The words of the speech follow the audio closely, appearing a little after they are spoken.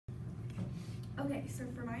Okay, so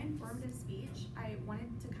for my informative speech, I wanted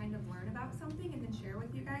to kind of learn about something and then share with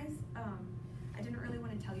you guys. I didn't really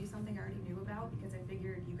want to tell you something I already knew about because I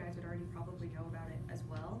figured you guys would already probably know about it as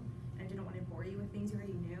well. And I didn't want to bore you with things you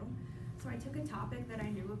already knew. So I took a topic that I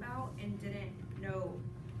knew about and didn't know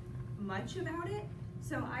much about it.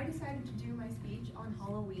 So I decided to do my speech on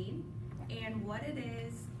Halloween and what it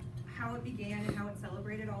is, how it began, and how it's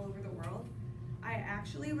celebrated all over the world. I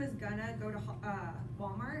actually was gonna go to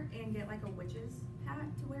Walmart and get like a witch's hat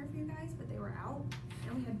to wear for you guys, but they were out,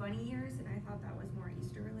 and we had bunny ears, and I thought that was more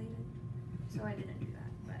Easter related, so I didn't do that,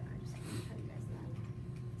 but I just wanted to tell you guys that.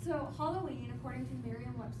 So Halloween, according to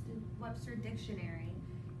Merriam-Webster Dictionary,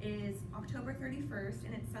 is October 31st,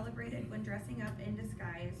 and it's celebrated when dressing up in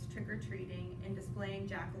disguise, trick-or-treating, and displaying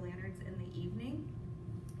jack-o'-lanterns in the evening.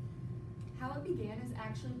 How it began is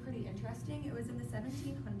actually pretty interesting. It was in the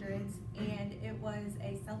 1700s, and it was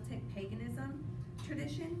a Celtic paganism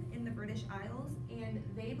tradition in the British Isles, and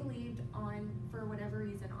they believed for whatever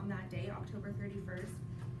reason, on that day, October 31st,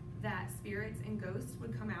 that spirits and ghosts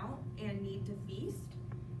would come out and need to feast.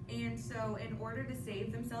 And so in order to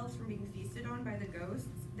save themselves from being feasted on by the ghosts,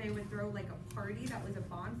 they would throw like a party that was a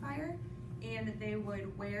bonfire, and they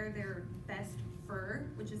would wear their best fur,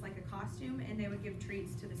 which is like a costume, and they would give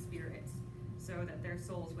treats to the spirits so that their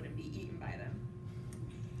souls wouldn't be eaten by them.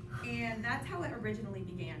 And that's how it originally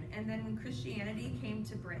began. And then when Christianity came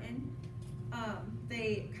to Britain,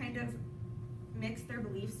 they kind of mixed their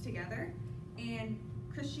beliefs together, and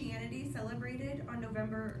Christianity celebrated on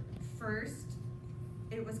November 1st.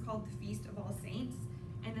 It was called the Feast of All Saints,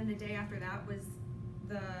 and then the day after that was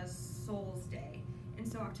the Souls Day. And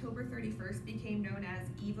so October 31st became known as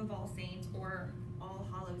Eve of All Saints, or All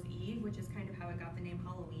Hallows Eve, which is kind of how it got the name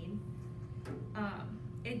Halloween.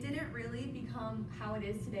 It didn't really become how it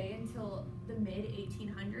is today until the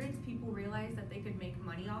mid-1800s. People realized that they could make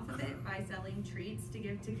money off of it by selling treats to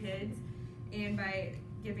give to kids and by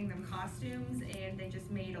giving them costumes, and they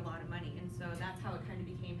just made a lot of money. And so that's how it kind of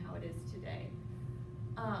became how it is today.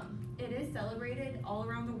 It is celebrated all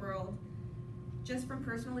around the world. Just from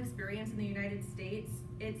personal experience in the United States,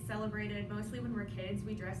 it's celebrated mostly when we're kids.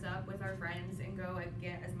 We dress up with our friends and go and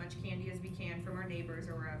get as much candy as we can from our neighbors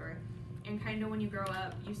or wherever. And kind of when you grow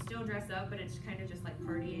up, you still dress up, but it's kind of just like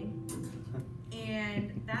partying.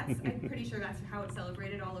 And I'm pretty sure that's how it's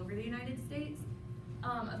celebrated all over the United States.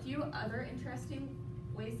 A few other interesting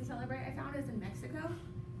ways to celebrate I found is in Mexico.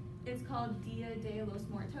 It's called Dia de los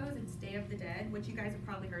Muertos. It's Day of the Dead, which you guys have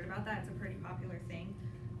probably heard about that. It's a pretty popular thing.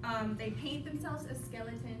 They paint themselves as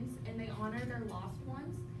skeletons, and they honor their lost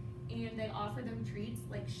ones, and they offer them treats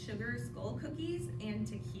like sugar skull cookies and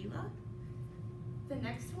tequila. The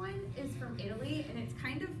next one is from Italy, and it's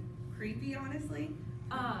kind of creepy, honestly.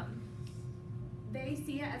 They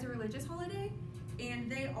see it as a religious holiday, and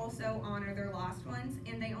they also honor their lost ones,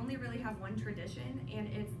 and they only really have one tradition, and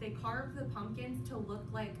it's they carve the pumpkins to look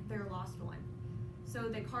like their lost one. So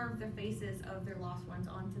they carve the faces of their lost ones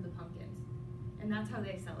onto the pumpkins, and that's how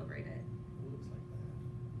they celebrate it. It looks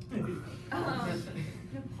like that.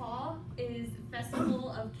 Nepal is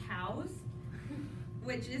Festival of Cows,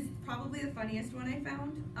 which is probably the funniest one I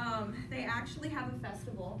found. They actually have a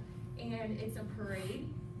festival, and it's a parade.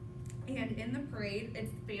 And in the parade,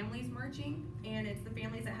 it's families marching, and it's the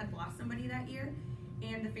families that had lost somebody that year.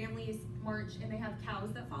 And the families march, and they have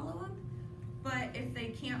cows that follow them. But if they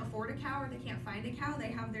can't afford a cow or they can't find a cow, they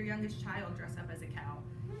have their youngest child dress up as a cow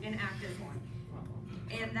and act as one.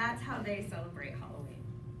 And that's how they celebrate Halloween.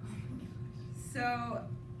 So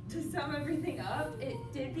to sum everything up, it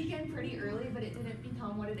did begin pretty early, but it didn't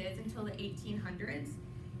become what it is until the 1800s,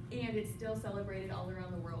 and it's still celebrated all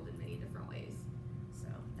around the world in many different ways. So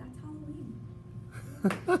that's Halloween.